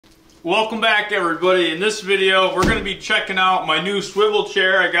Welcome back, everybody. In this video we're going to be checking out my new swivel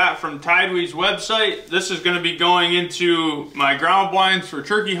chair I got from TideWe's website. This is going to be going into my ground blinds for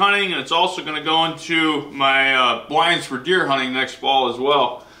turkey hunting, and it's also going to go into my blinds for deer hunting next fall as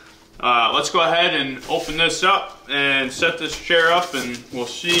well. Let's go ahead and open this up and set this chair up, and we'll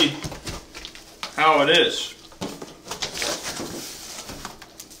see how it is.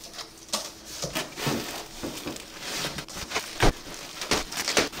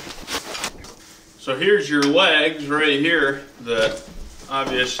 So here's your legs right here that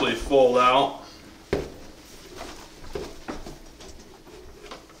obviously fold out.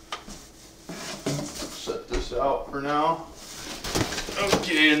 Set this out for now.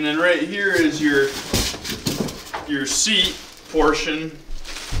 Okay, and then right here is your seat portion.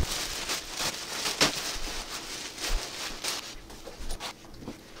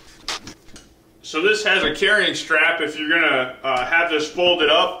 So this has a carrying strap if you're gonna have this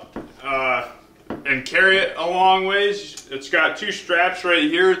folded up and carry it a long ways. It's got two straps right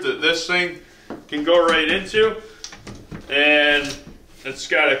here that this thing can go right into, and it's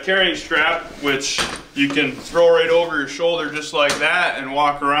got a carrying strap which you can throw right over your shoulder just like that and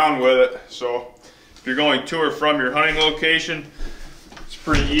walk around with it. So if you're going to or from your hunting location, it's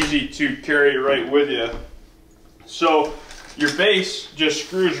pretty easy to carry it right with you. So your base just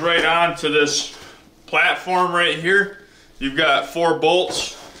screws right onto this platform right here. You've got 4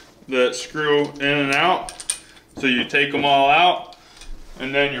 bolts that screw in and out, so you take them all out,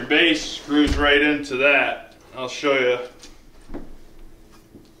 and then your base screws right into that. I'll show you.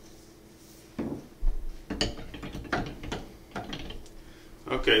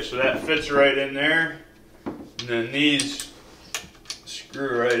 Okay, so that fits right in there, and then these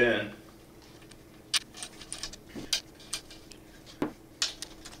screw right in.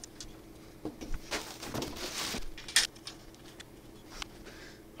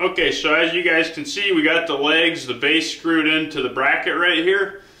 Okay, so as you guys can see, we got the legs, the base screwed into the bracket right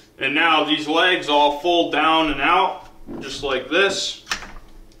here, and now these legs all fold down and out just like this,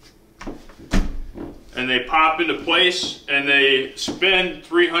 and they pop into place and they spin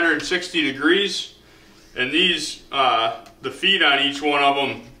 360 degrees, and these the feet on each one of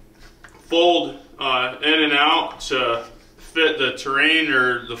them fold in and out to fit the terrain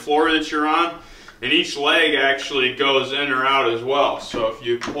or the floor that you're on. And each leg actually goes in or out as well. So if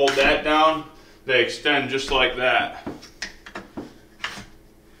you hold that down, they extend just like that.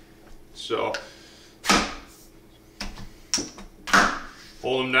 So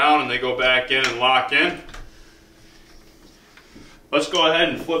hold them down and they go back in and lock in. Let's go ahead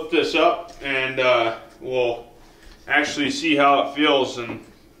and flip this up, and we'll actually see how it feels and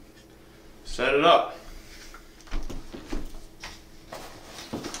set it up.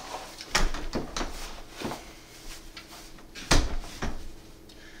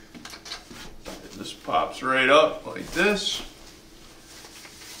 This pops right up like this.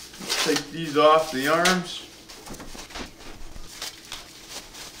 Let's take these off the arms.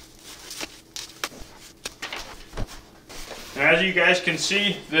 And as you guys can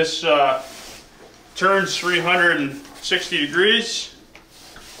see, this turns 360 degrees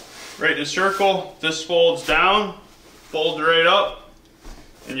right in a circle. This folds down, folds right up,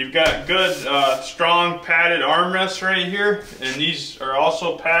 and you've got good strong padded armrests right here, and these are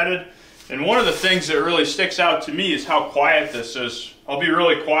also padded. And one of the things that really sticks out to me is how quiet this is. I'll be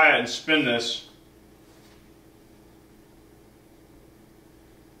really quiet and spin this.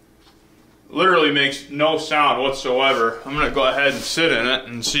 Literally makes no sound whatsoever. I'm gonna go ahead and sit in it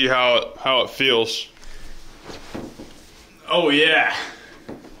and see how it feels. Oh yeah,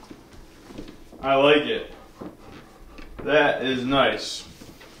 I like it. That is nice.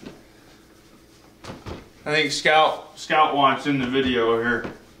 I think Scout wants in the video here.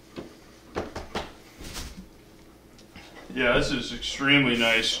 Yeah, this is extremely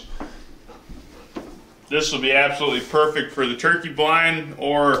nice. This will be absolutely perfect for the turkey blind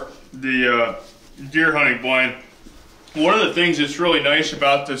or the deer hunting blind. One of the things that's really nice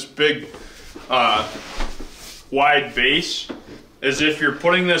about this big wide base is if you're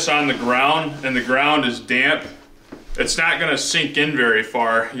putting this on the ground and the ground is damp, it's not going to sink in very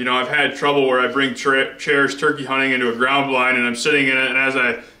far. You know, I've had trouble where I bring chairs turkey hunting into a ground blind and I'm sitting in it, and as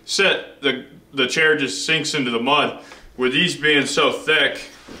I sit, the chair just sinks into the mud. With these being so thick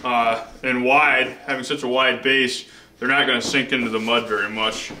and wide, having such a wide base, they're not going to sink into the mud very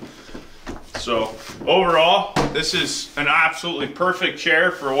much. So overall, this is an absolutely perfect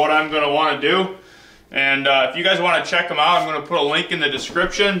chair for what I'm going to want to do. And if you guys want to check them out, I'm going to put a link in the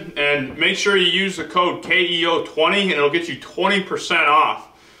description, and make sure you use the code KEO20 and it'll get you 20% off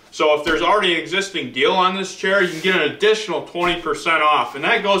So if there's already an existing deal on this chair, you can get an additional 20% off. And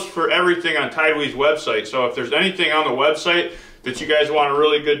that goes for everything on TideWe's website. So if there's anything on the website that you guys want a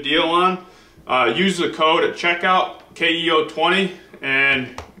really good deal on, use the code at checkout, KEO20,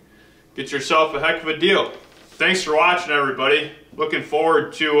 and get yourself a heck of a deal. Thanks for watching, everybody. Looking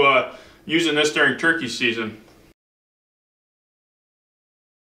forward to using this during turkey season.